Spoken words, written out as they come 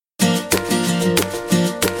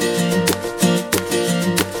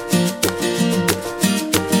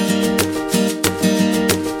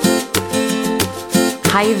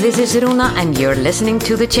Hi, this is Runa, and you're listening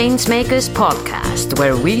to the Changemakers podcast,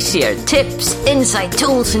 where we share tips, insight,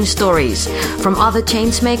 tools, and stories from other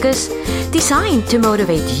changemakers designed to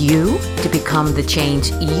motivate you to become the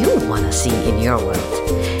change you want to see in your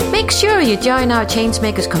world. Make sure you join our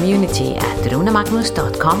Changemakers community at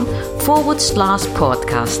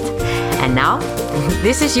runamagnus.com/podcast. And now,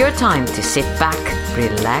 this is your time to sit back,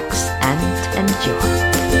 relax, and enjoy.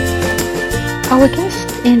 Our guest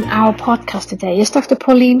in our podcast today is Dr.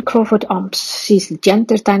 Pauline Crawford-Omps. She's a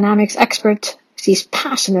gender dynamics expert. She's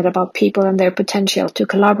passionate about people and their potential to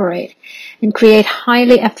collaborate and create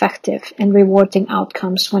highly effective and rewarding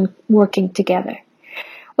outcomes when working together.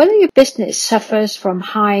 Whether your business suffers from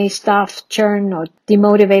high staff churn or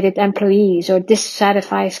demotivated employees or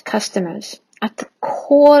dissatisfied customers, at the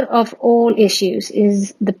core of all issues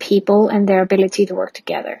is the people and their ability to work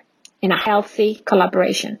together in a healthy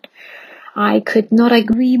collaboration. I could not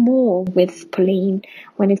agree more with Pauline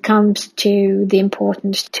when it comes to the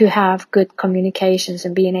importance to have good communications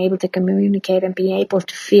and being able to communicate and being able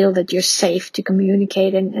to feel that you're safe to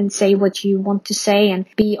communicate and say what you want to say and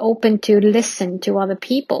be open to listen to other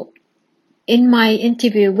people. In my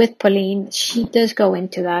interview with Pauline, she does go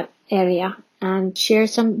into that area and share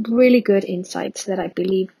some really good insights that I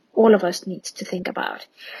believe all of us need to think about.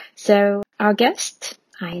 So our guest,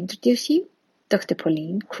 I introduce you, Dr.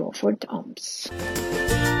 Pauline Crawford-Omps.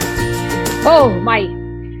 Oh my,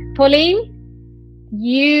 Pauline,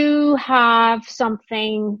 you have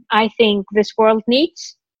something I think this world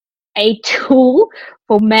needs, a tool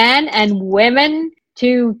for men and women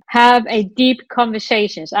to have a deep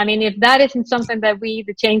conversations. I mean, if that isn't something that we,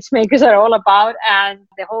 the Changemakers, are all about, and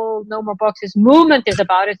the whole No More Boxes movement is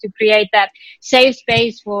about, is to create that safe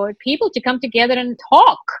space for people to come together and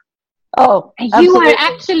talk. Oh, and absolutely. You are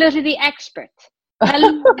absolutely the expert.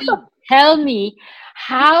 Tell me,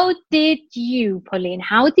 how did you, Pauline,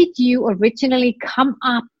 how did you originally come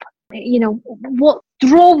up? What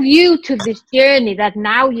drove you to this journey that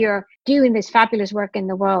now you're doing this fabulous work in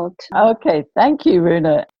the world? Okay, thank you,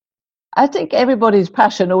 Runa. I think everybody's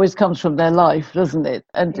passion always comes from their life, doesn't it?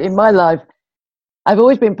 And in my life, I've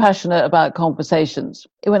always been passionate about conversations.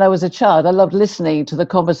 When I was a child, I loved listening to the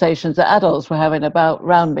conversations that adults were having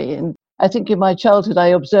around me. And I think in my childhood, I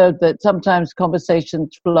observed that sometimes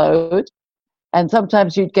conversations flowed, and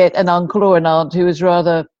sometimes you'd get an uncle or an aunt who was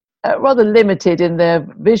rather limited in their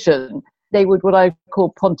vision. They would what I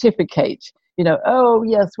call pontificate. Oh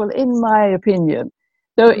yes, well, in my opinion.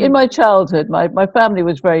 So in my childhood, my family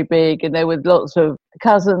was very big, and there were lots of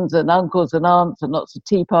cousins and uncles and aunts and lots of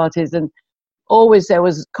tea parties, and always there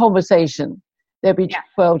was conversation. There'd be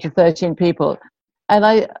 12 to 13 people. And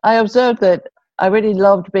I observed that I really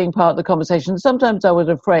loved being part of the conversation. Sometimes I was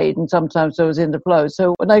afraid and sometimes I was in the flow.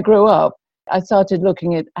 So when I grew up, I started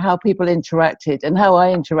looking at how people interacted and how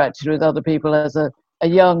I interacted with other people as a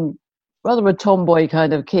young, rather a tomboy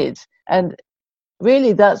kind of kid. And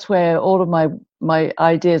really that's where all of my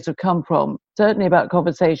ideas have come from, certainly about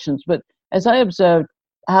conversations. But as I observed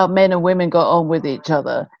how men and women got on with each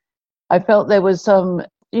other, I felt there was some,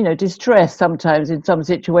 distress sometimes in some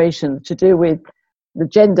situations to do with the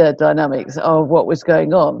gender dynamics of what was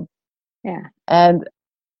going on. Yeah. And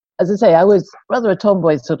as I say, I was rather a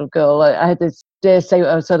tomboy sort of girl. I had this, dare say,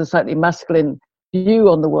 I was sort of slightly masculine view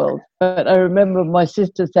on the world. But I remember my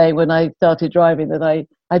sister saying when I started driving that I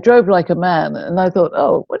drove like a man. And I thought,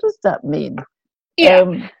 oh, what does that mean? Yeah.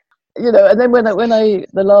 And then when I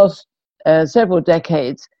the last several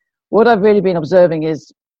decades, what I've really been observing is,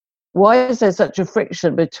 why is there such a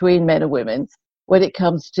friction between men and women when it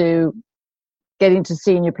comes to getting to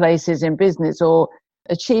senior places in business or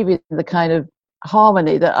achieving the kind of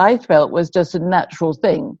harmony that I felt was just a natural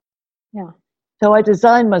thing? Yeah. So I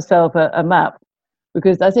designed myself a map,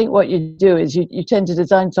 because I think what you do is you tend to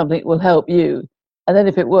design something that will help you. And then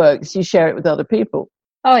if it works, you share it with other people.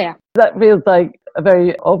 Oh, yeah. That feels like a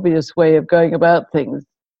very obvious way of going about things.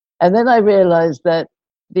 And then I realized that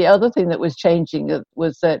the other thing that was changing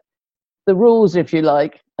was that the rules, if you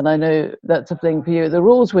like, and I know that's a thing for you, the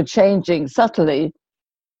rules were changing subtly,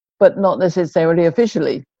 but not necessarily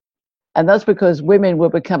officially. And that's because women were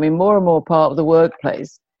becoming more and more part of the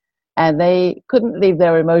workplace, and they couldn't leave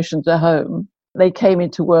their emotions at home. They came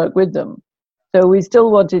into work with them. So we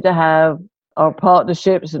still wanted to have our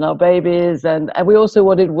partnerships and our babies, and we also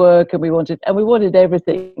wanted work, and we wanted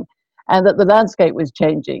everything, and that the landscape was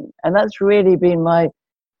changing. And that's really been my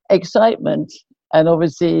excitement. And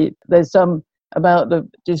obviously there's some amount of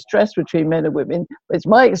distress between men and women. It's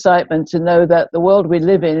my excitement to know that the world we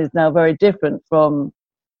live in is now very different from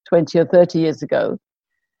 20 or 30 years ago.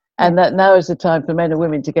 And that now is the time for men and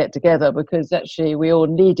women to get together, because actually we all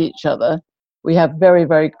need each other. we have very,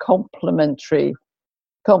 very complementary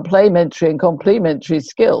and complementary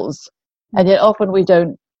skills. And yet often we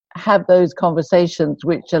don't have those conversations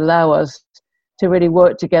which allow us to really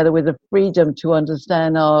work together with the freedom to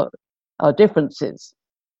understand our differences.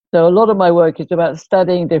 So a lot of my work is about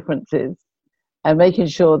studying differences and making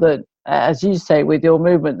sure that, as you say with your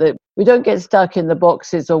movement, that we don't get stuck in the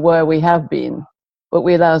boxes of where we have been, but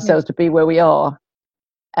we allow ourselves to be where we are.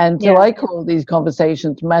 And so I call these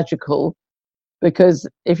conversations magical, because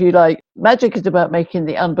if you like, magic is about making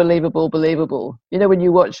the unbelievable believable. You know, when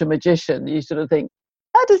you watch a magician, you sort of think,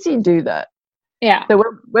 how does he do that? Yeah. So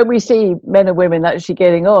when we see men and women actually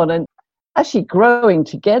getting on and actually growing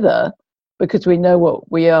together because we know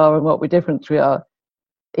what we are and what difference we are,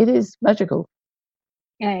 it is magical.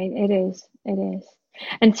 Yeah, it is. It is.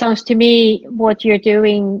 And sounds to me what you're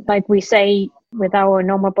doing, like we say with our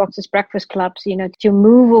No More Boxes breakfast clubs, you know, to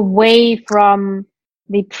move away from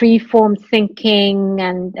the preformed thinking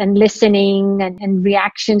and listening and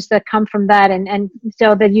reactions that come from that, and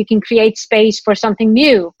so that you can create space for something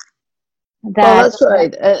new. Well, that's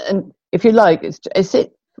right. And if you like,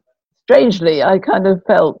 strangely, I kind of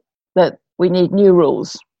felt that we need new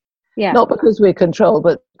rules. Yeah. Not because we're controlled,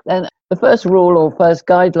 but then the first rule or first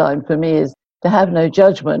guideline for me is to have no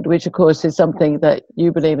judgment, which of course is something that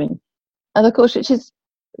you believe in. And of course, it's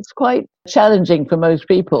quite challenging for most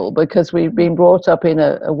people because we've been brought up in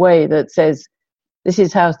a way that says this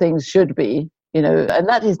is how things should be, you know, and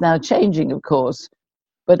that is now changing, of course.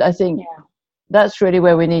 But I think that's really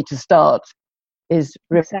where we need to start, is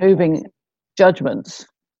removing judgments.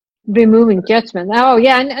 Removing judgment. Oh,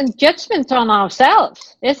 yeah, and judgment on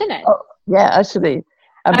ourselves, isn't it? Oh, yeah, actually.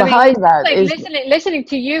 And behind that like is listening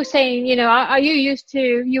to you saying, you know, are you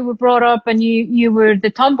you were brought up and you were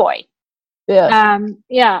the tomboy. Yeah.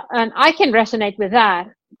 And I can resonate with that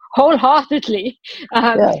wholeheartedly,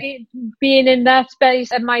 being in that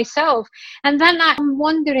space and myself. And then I'm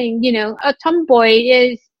wondering, you know, a tomboy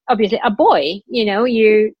is obviously a boy, you know,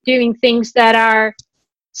 you're doing things that are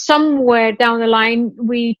somewhere down the line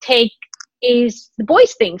we take is the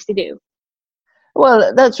boys' things to do.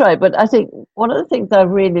 Well, that's right. But I think one of the things I've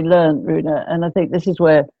really learned, Runa, and I think this is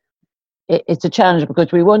where it's a challenge,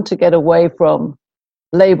 because we want to get away from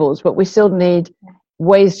labels, but we still need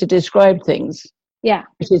ways to describe things. Yeah.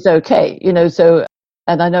 Which is okay, you know, so,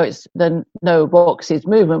 and I know it's the no boxes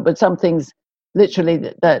movement, but some things literally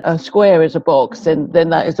that a square is a box, and then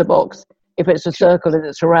that is a box. If it's a circle and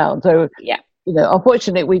it's a round. So, you know,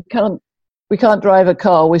 unfortunately we can't drive a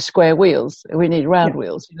car with square wheels. We need round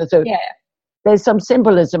wheels. You know, so there's some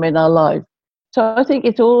symbolism in our life. So I think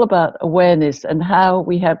it's all about awareness and how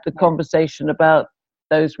we have the conversation about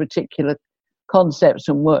those particular concepts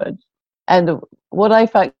and words. And what I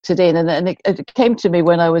factored in, and it came to me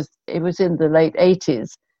when it was in the late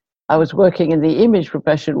 80s, I was working in the image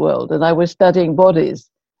profession world, and I was studying bodies,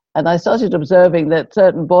 and I started observing that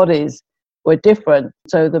certain bodies were different.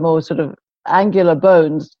 So the more sort of angular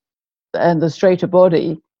bones and the straighter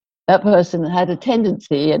body, that person had a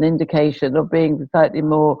tendency, an indication of being slightly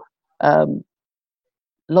more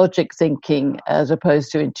logic thinking as opposed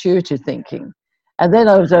to intuitive thinking. And then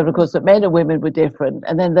I observed, of course, that men and women were different,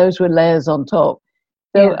 and then those were layers on top.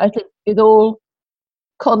 So I think with all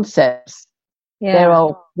concepts, there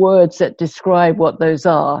are words that describe what those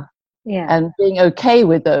are. Yeah. And being okay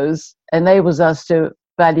with those enables us to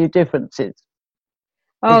value differences.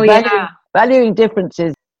 Oh, Valuing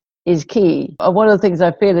differences is key. And one of the things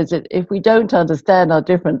I feel is that if we don't understand our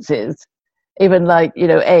differences, even like, you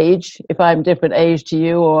know, age, if I'm different age to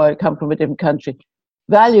you or I come from a different country,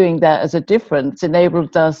 valuing that as a difference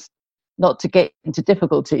enables us not to get into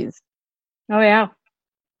difficulties. Oh, yeah.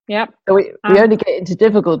 Yep. So we only get into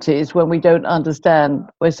difficulties when we don't understand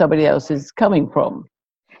where somebody else is coming from.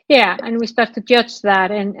 Yeah, and we start to judge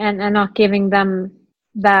that and not giving them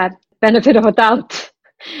that benefit of a doubt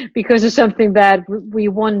because of something that we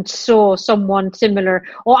once saw someone similar.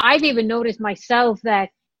 Or I've even noticed myself that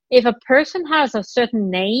if a person has a certain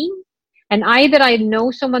name, and either I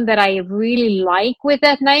know someone that I really like with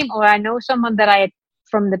that name, or I know someone that I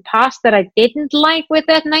from the past that I didn't like with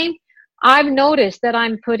that name, I've noticed that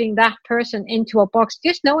I'm putting that person into a box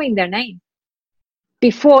just knowing their name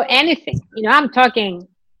before anything. You know, I'm talking.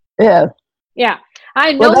 Yeah. Yeah.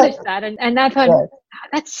 I noticed that and I thought,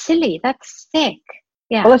 that's silly. That's sick.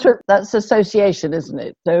 Yeah. Well, that's association, isn't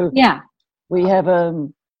it? So we have,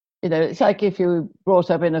 you know, it's like if you were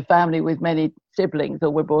brought up in a family with many siblings,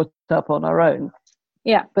 or we're brought up on our own.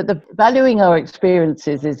 Yeah. But the valuing our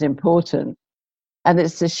experiences is important. And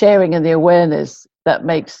it's the sharing and the awareness that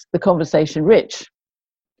makes the conversation rich.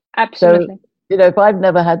 Absolutely. So, you know, if I've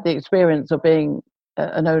never had the experience of being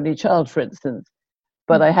an only child, for instance,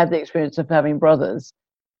 but I had the experience of having brothers,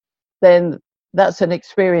 then that's an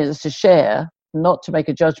experience to share, not to make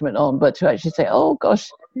a judgment on, but to actually say, oh gosh,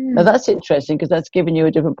 now that's interesting because that's giving you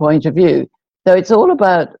a different point of view. So it's all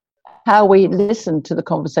about how we listen to the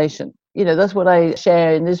conversation. You know, that's what I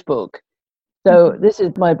share in this book. So this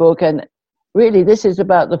is my book, and really this is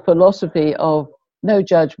about the philosophy of no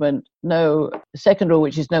judgment, no second rule,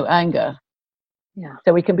 which is no anger. Yeah.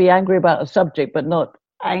 So we can be angry about a subject, but not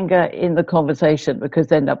anger in the conversation, because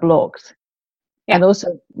then that blocks. Yeah. And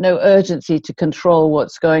also no urgency to control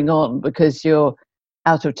what's going on because you're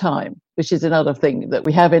out of time, which is another thing that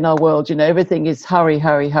we have in our world. You know, everything is hurry,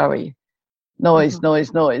 hurry, hurry, noise,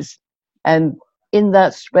 noise, noise. And in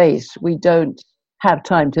that space, we don't have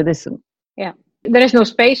time to listen. Yeah. There is no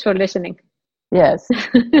space for listening. Yes.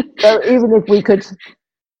 So even if we could,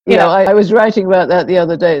 you know, I was writing about that the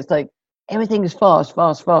other day. It's like everything is fast,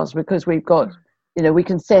 fast, fast, because we've got, you know, we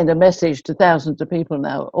can send a message to thousands of people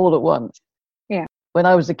now all at once. Yeah. When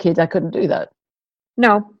I was a kid, I couldn't do that.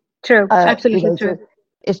 No, true. Absolutely true. So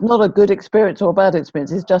it's not a good experience or a bad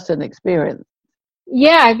experience. It's just an experience.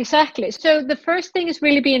 Yeah, exactly. So the first thing is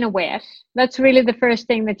really being aware. That's really the first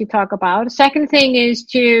thing that you talk about. The second thing is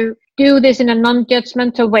to do this in a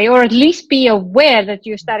non-judgmental way, or at least be aware that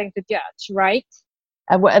you're starting to judge, right?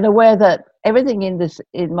 And aware that everything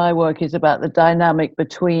in my work is about the dynamic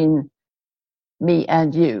between me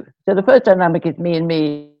and you. So the first dynamic is me and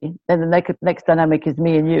me, then the next dynamic is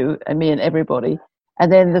me and you, and me and everybody.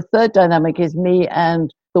 And then the third dynamic is me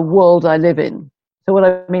and the world I live in. So what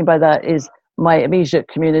I mean by that is my immediate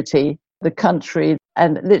community, the country,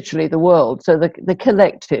 and literally the world. So the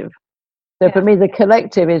collective. So for me, the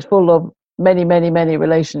collective is full of many, many, many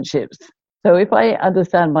relationships. So if I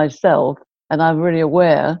understand myself and I'm really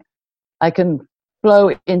aware, I can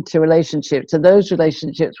flow into relationships, and those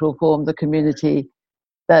relationships will form the community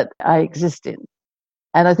that I exist in.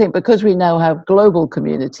 And I think because we now have global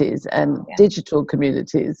communities and digital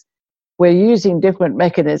communities, we're using different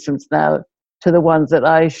mechanisms now to the ones that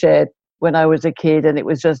I shared when I was a kid, and it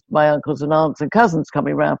was just my uncles and aunts and cousins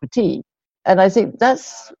coming round for tea. And I think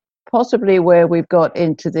that's possibly where we've got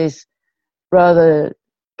into this rather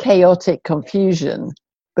chaotic confusion,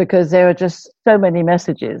 because there are just so many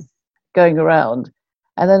messages going around.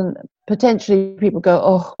 And then potentially people go,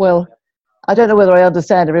 oh, well, I don't know whether I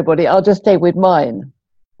understand everybody. I'll just stay with mine.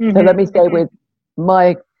 So let me stay with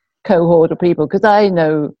my cohort of people, because I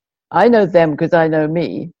know them because I know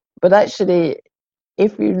me. But actually,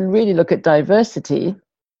 if you really look at diversity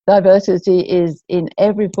is in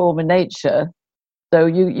every form of nature. So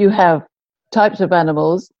you have types of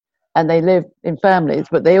animals, and they live in families,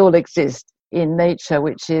 but they all exist in nature,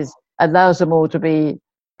 which allows them all to be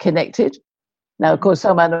connected. Now, of course,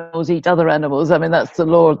 some animals eat other animals. I mean, that's the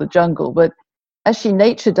law of the jungle. But actually,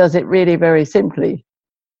 nature does it really very simply,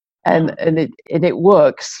 and it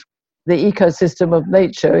works. The ecosystem of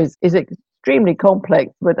nature is extremely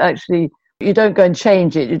complex, but actually, you don't go and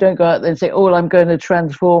change it. You don't go out there and say, oh, I'm going to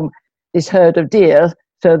transform this herd of deer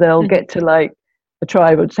so they'll get to like a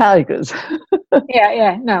tribe of tigers.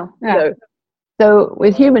 No. So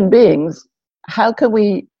with human beings, how can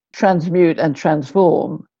we transmute and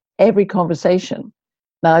transform every conversation?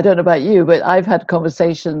 Now, I don't know about you, but I've had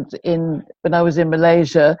conversations when I was in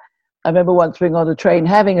Malaysia. I remember once being on a train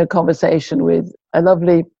having a conversation with a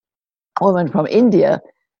lovely woman from India,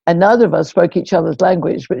 and neither of us spoke each other's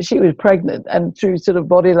language, but she was pregnant, and through sort of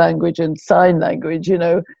body language and sign language, you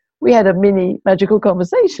know, we had a mini magical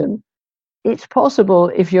conversation. It's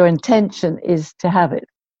possible if your intention is to have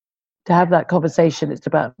that conversation. It's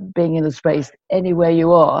about being in a space anywhere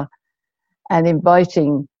you are and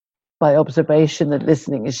inviting by observation and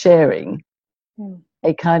listening and sharing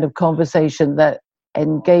a kind of conversation that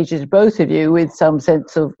engages both of you with some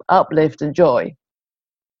sense of uplift and joy.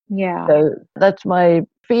 Yeah. So that's my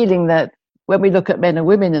feeling, that when we look at men and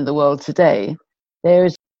women in the world today, there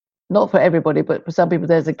is, not for everybody, but for some people,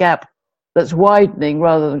 there's a gap that's widening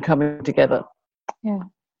rather than coming together. Yeah.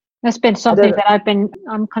 That's been something that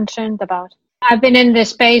I'm concerned about. I've been in the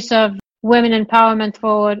space of women empowerment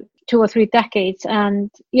for 2 or 3 decades. And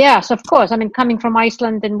yes, of course, I mean, coming from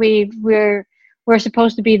Iceland, and we're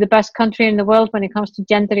supposed to be the best country in the world when it comes to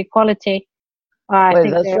gender equality. I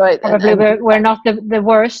think that's right. Probably we're not the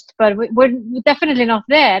worst, but we're definitely not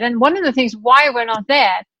there. And one of the things why we're not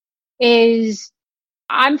there is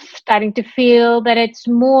I'm starting to feel that it's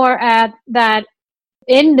more at that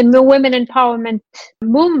in the women empowerment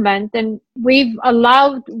movement, and we've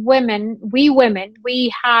allowed women,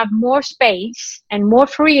 we have more space and more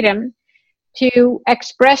freedom to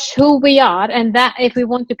express who we are, and that if we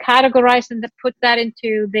want to categorize and put that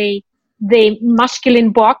into the the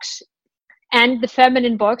masculine box and the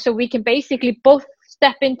feminine box, so we can basically both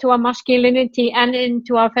step into our masculinity and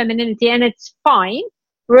into our femininity, and it's fine.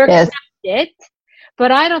 We're accepted,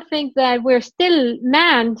 but I don't think that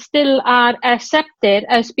men still are accepted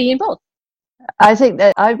as being both. I think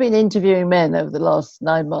that I've been interviewing men over the last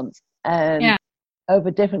 9 months, and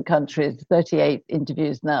over different countries, 38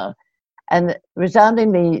 interviews now, and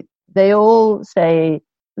resoundingly, they all say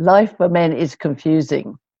life for men is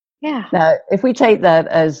confusing. Yeah. Now, if we take that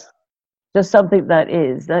as just something that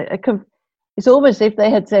is, it's almost if they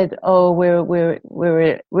had said, "Oh, we're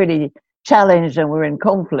really challenged and we're in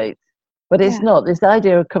conflict," but it's not. This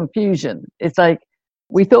idea of confusion. It's like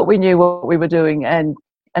we thought we knew what we were doing, and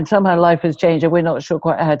somehow life has changed, and we're not sure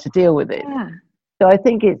quite how to deal with it. Yeah. So I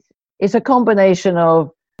think it's a combination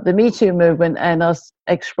of the Me Too movement and us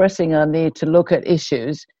expressing our need to look at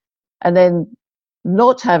issues, and then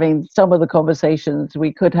not having some of the conversations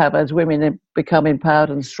we could have as women and become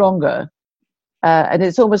empowered and stronger. And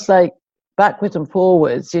it's almost like backwards and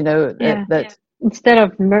forwards, that instead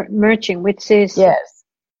of merging, which is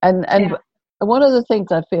and one of the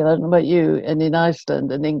things I feel, I don't know about you, and in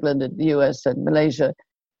Iceland and England and the US and Malaysia,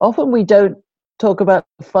 often we don't talk about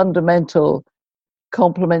the fundamental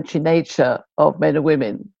complementary nature of men and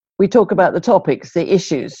women. We talk about the topics, the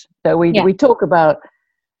issues. So we talk about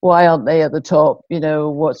why aren't they at the top?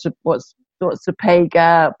 What's the pay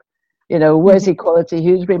gap? Where's equality?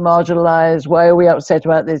 Who's been marginalized? Why are we upset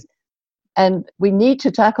about this? And we need to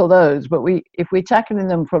tackle those, but if we're tackling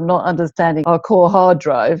them from not understanding our core hard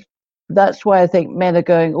drive, that's why I think men are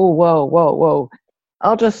going, oh, whoa.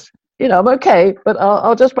 I'll just, I'm okay, but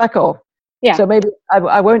I'll just back off. Yeah. So maybe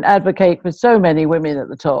I won't advocate for so many women at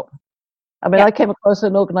the top. I mean, I came across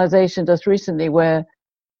an organization just recently where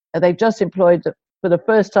they've just employed, for the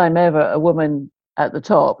first time ever, a woman at the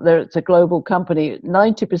top. It's a global company.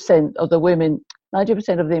 90% of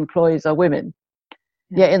the employees are women.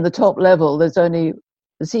 Yet in the top level, there's only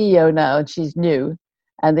the CEO now, and she's new,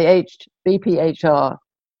 and the VP HR,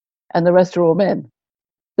 and the rest are all men.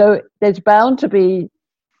 So there's bound to be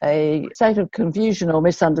a state of confusion or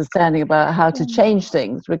misunderstanding about how to change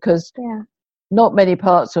things, because not many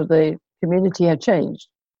parts of the community have changed.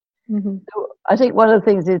 Mm-hmm. So I think one of the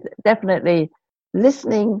things is definitely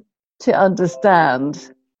listening to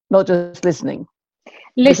understand, not just listening.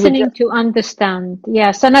 Listening to understand,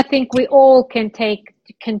 yes. And I think we all can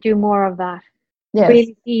do more of that. Yes.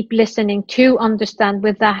 Really deep listening to understand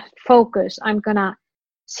with that focus. I'm going to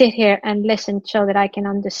sit here and listen so that I can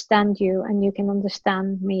understand you and you can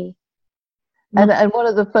understand me. And one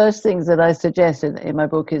of the first things that I suggest in my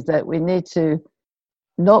book is that we need to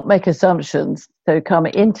not make assumptions. So come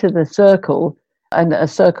into the circle, and a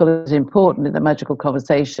circle is important in the magical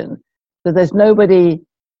conversation. So there's nobody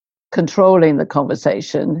controlling the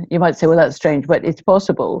conversation. You might say, well, that's strange, but it's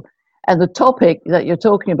possible. And the topic that you're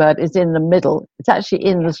talking about is in the middle. It's actually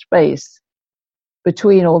in the space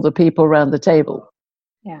between all the people around the table.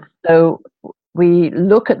 Yeah. So we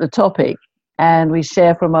look at the topic and we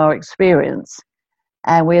share from our experience,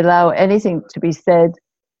 and we allow anything to be said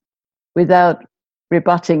without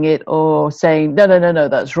rebutting it or saying, no,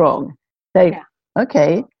 that's wrong. Say,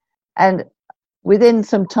 okay. And within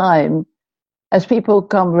some time, as people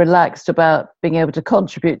become relaxed about being able to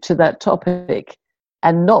contribute to that topic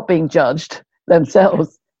and not being judged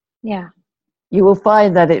themselves, you will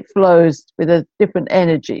find that it flows with a different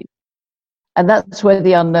energy. And that's where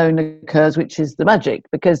the unknown occurs, which is the magic,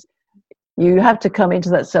 because you have to come into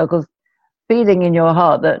that circle feeling in your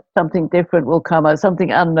heart that something different will come out,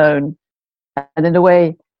 something unknown. And in a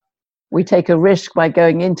way, we take a risk by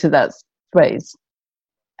going into that space.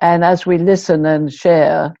 And as we listen and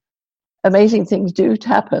share, amazing things do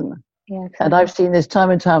happen. Yeah, exactly. And I've seen this time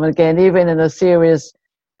and time again, even in a serious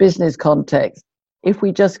business context. If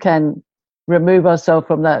we just can remove ourselves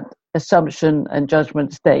from that assumption and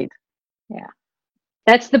judgment state. Yeah.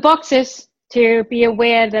 That's the boxes, to be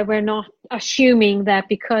aware that we're not assuming that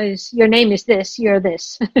because your name is this, you're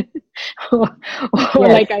this. I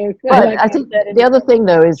think the other thing,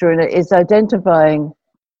 though, is, Runa, is identifying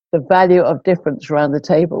the value of difference around the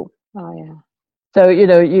table. Oh, yeah. So,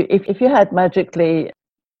 if you had magically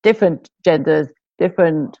different genders,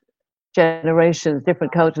 different generations,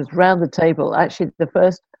 different cultures around the table, actually the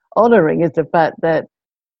first honoring is the fact that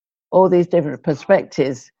all these different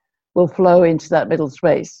perspectives will flow into that middle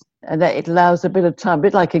space, and that it allows a bit of time, a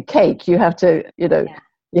bit like a cake. You have to, you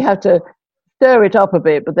have to stir it up a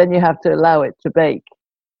bit, but then you have to allow it to bake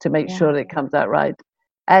to make sure that it comes out right.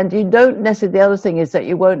 And you don't necessarily, the other thing is that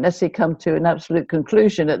you won't necessarily come to an absolute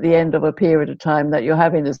conclusion at the end of a period of time that you're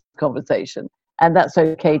having this conversation. And that's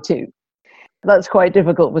okay too. That's quite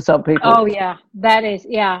difficult for some people. Oh, yeah, that is,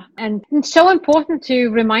 yeah. And it's so important to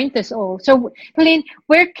remind us all. So, Pauline,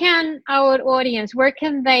 where can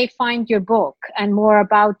they find your book and more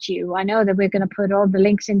about you? I know that we're going to put all the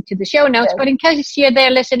links into the show notes, but in case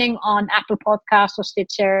they're listening on Apple Podcasts or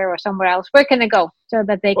Stitcher or somewhere else, where can they go so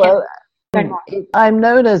that they can learn more? I'm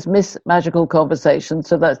known as Miss Magical Conversations,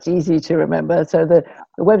 so that's easy to remember. So the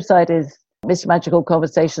website is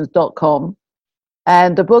missmagicalconversations.com.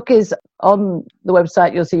 And the book is on the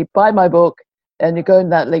website. You'll see buy my book and you go in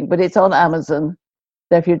that link, but it's on Amazon.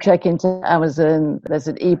 So if you check into Amazon, there's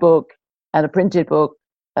an ebook and a printed book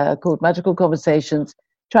called Magical Conversations,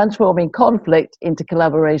 Transforming Conflict into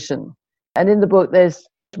Collaboration. And in the book, there's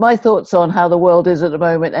my thoughts on how the world is at the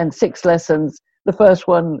moment and 6 lessons. The first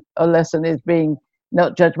lesson is being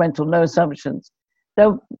not judgmental, no assumptions.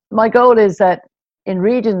 So my goal is that in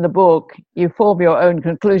reading the book, you form your own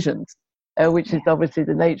conclusions. Which is obviously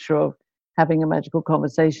the nature of having a magical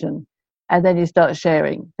conversation, and then you start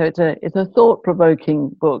sharing. So it's a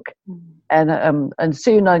thought-provoking book, and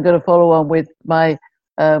soon I'm going to follow on with my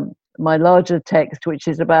larger text, which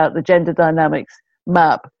is about the gender dynamics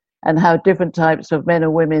map and how different types of men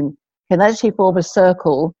and women can actually form a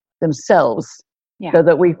circle themselves, so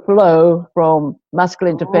that we flow from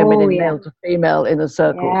masculine to feminine, male to female in a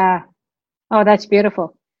circle. Yeah. Oh, that's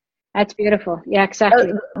beautiful. That's beautiful. Yeah,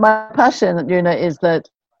 exactly. My passion, Runa, is that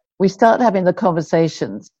we start having the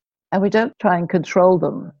conversations and we don't try and control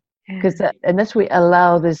them, because unless we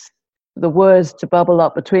allow the words to bubble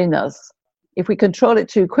up between us, if we control it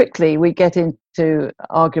too quickly, we get into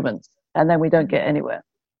arguments and then we don't get anywhere.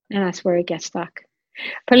 And that's where it gets stuck.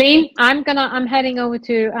 Pauline, I'm heading over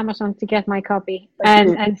to Amazon to get my copy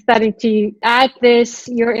and starting to add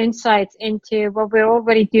your insights into what we're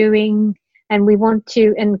already doing, and we want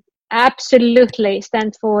to absolutely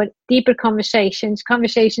stand for deeper conversations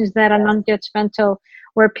that are non-judgmental,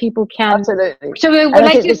 where people can. Absolutely. So,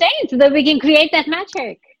 like you're saying, so that we can create that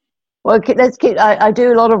magic. Well, I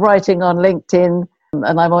do a lot of writing on LinkedIn,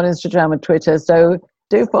 and I'm on Instagram and Twitter. So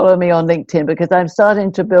do follow me on LinkedIn, because I'm starting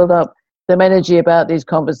to build up some energy about these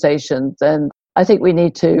conversations, and I think we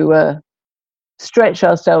need to stretch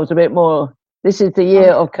ourselves a bit more. This is the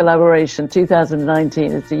year of collaboration.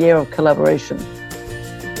 2019 is the year of collaboration.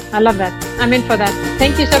 I love that. I'm in for that.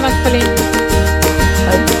 Thank you so much, Pauline.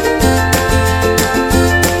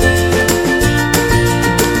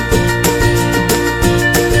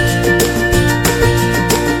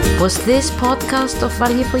 Was this podcast of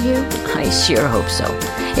value for you? I sure hope so.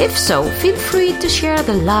 If so, feel free to share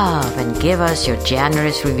the love and give us your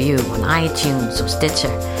generous review on iTunes or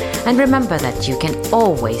Stitcher. And remember that you can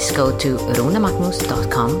always go to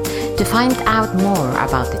runamagnus.com to find out more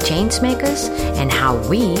about the Changemakers and how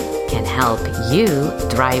we can help you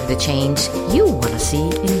drive the change you want to see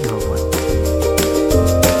in your world.